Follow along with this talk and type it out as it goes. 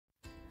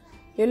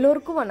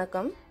எல்லோருக்கும்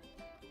வணக்கம்.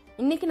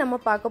 இன்னைக்கு நம்ம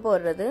பார்க்க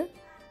போறது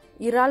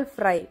இறால்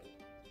ஃப்ரை.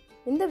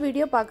 இந்த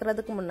வீடியோ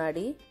பார்க்கறதுக்கு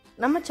முன்னாடி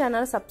நம்ம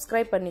சேனலை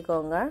சப்ஸ்கிரைப்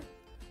பண்ணிக்கோங்க.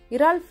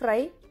 இறால் ஃப்ரை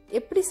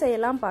எப்படி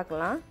செய்யலாம்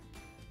பார்க்கலாம்.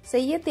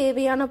 செய்ய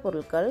தேவையான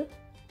பொருட்கள்: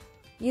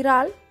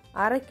 இறால்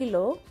 1/2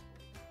 கிலோ,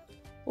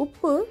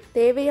 உப்பு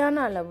தேவையான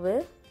அளவு,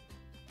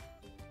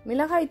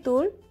 மிளகாய்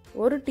தூள்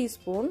 1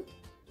 டீஸ்பூன்,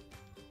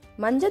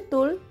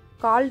 மஞ்சத்தூள்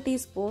 1/4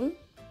 டீஸ்பூன்,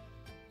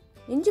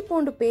 இஞ்சி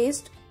பூண்டு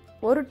பேஸ்ட்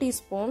 1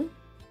 டீஸ்பூன்,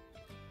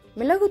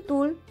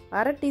 மிளகுத்தூள்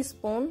 1/2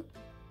 டீஸ்பூன்,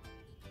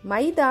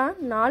 மைதா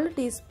 4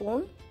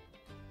 டீஸ்பூன்,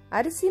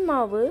 அரிசி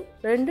மாவு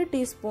 2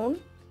 டீஸ்பூன்,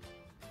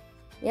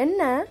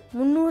 எண்ணெய்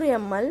 300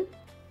 ml.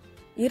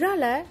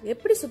 இறாலை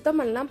எப்படி சுத்தம்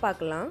பண்ணலாம்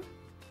பார்க்கலாம்.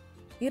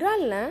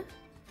 இறால்ல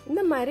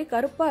இந்த மாதிரி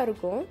கருப்பாக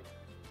இருக்கும்.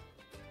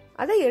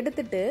 அதை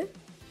எடுத்துட்டு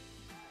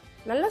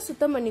நல்லா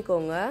சுத்தம்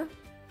பண்ணிக்கோங்க.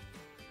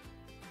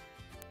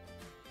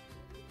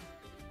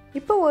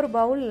 இப்போ ஒரு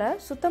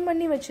பவுலில் சுத்தம்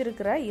பண்ணி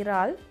வச்சிருக்கிற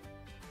இறால்,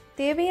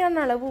 தேவையான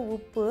அளவு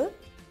உப்பு,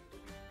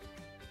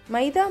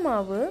 மைதா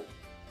மாவு,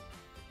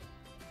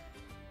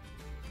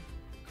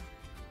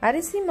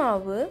 அரிசி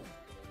மாவு,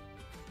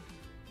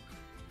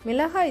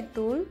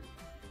 மிளகாய்த்தூள்,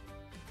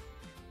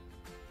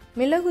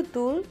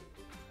 மிளகுத்தூள்,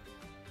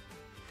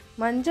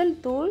 மஞ்சள்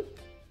தூள்,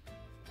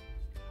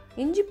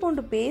 இஞ்சி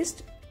பூண்டு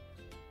பேஸ்ட்.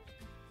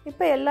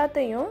 இப்போ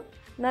எல்லாத்தையும்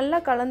நல்லா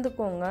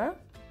கலந்துக்கோங்க.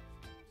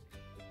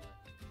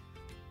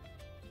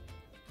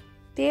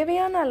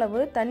 தேவையான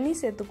அளவு தண்ணி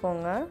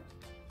சேர்த்துக்கோங்க.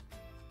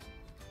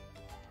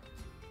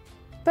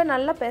 இப்போ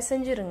நல்லா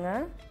பிசைஞ்சிருங்க.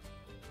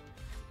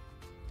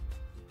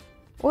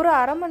 ஒரு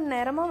 1/2 மணி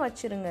நேரமாக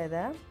வச்சுருங்க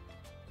இதை.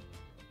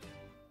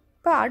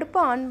 இப்போ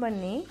அடுப்பை ஆன்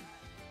பண்ணி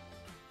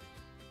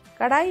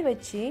கடாய்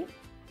வச்சு,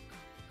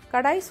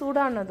 கடாய்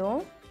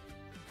சூடானதும்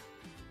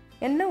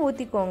எண்ணெய்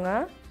ஊற்றிக்கோங்க.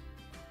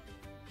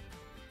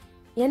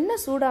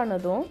 எண்ணெய்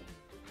சூடானதும்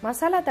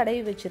மசாலா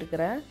தடவி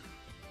வச்சுருக்கிற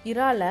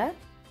இறாலை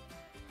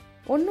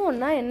ஒன்று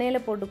ஒன்றா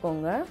எண்ணெயில்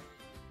போட்டுக்கோங்க.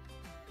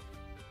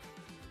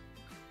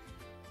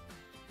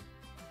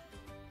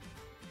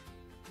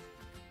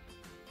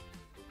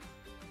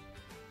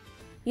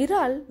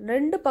 இறால்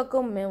 2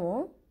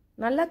 பக்கமும்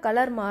நல்லா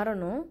கலர்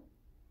மாறணும்.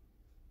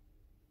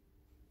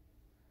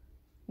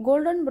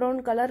 கோல்டன் ப்ரௌன்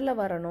கலரில்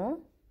வரணும்.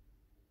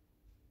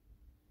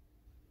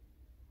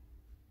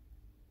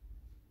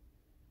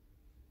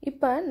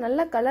 இப்போ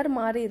நல்ல கலர்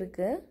மாறி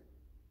இருக்கு.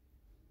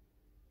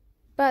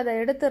 இப்போ அதை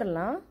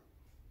எடுத்துடலாம்.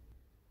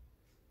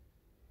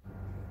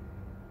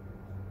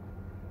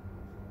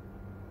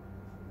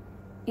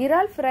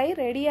 இறால் ஃப்ரை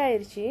ரெடி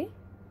ஆயிடுச்சு.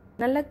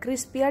 நல்லா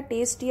கிறிஸ்பியாக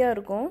டேஸ்டியாக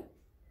இருக்கும்.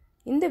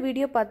 இந்த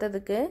வீடியோ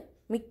பார்த்ததுக்கு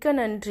மிக்க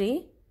நன்றி.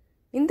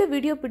 இந்த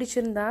வீடியோ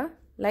பிடிச்சிருந்தா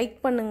லைக்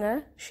பண்ணுங்கள்,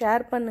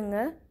 ஷேர்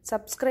பண்ணுங்கள்,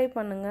 சப்ஸ்கிரைப்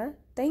பண்ணுங்கள்.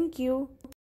 தேங்க்யூ.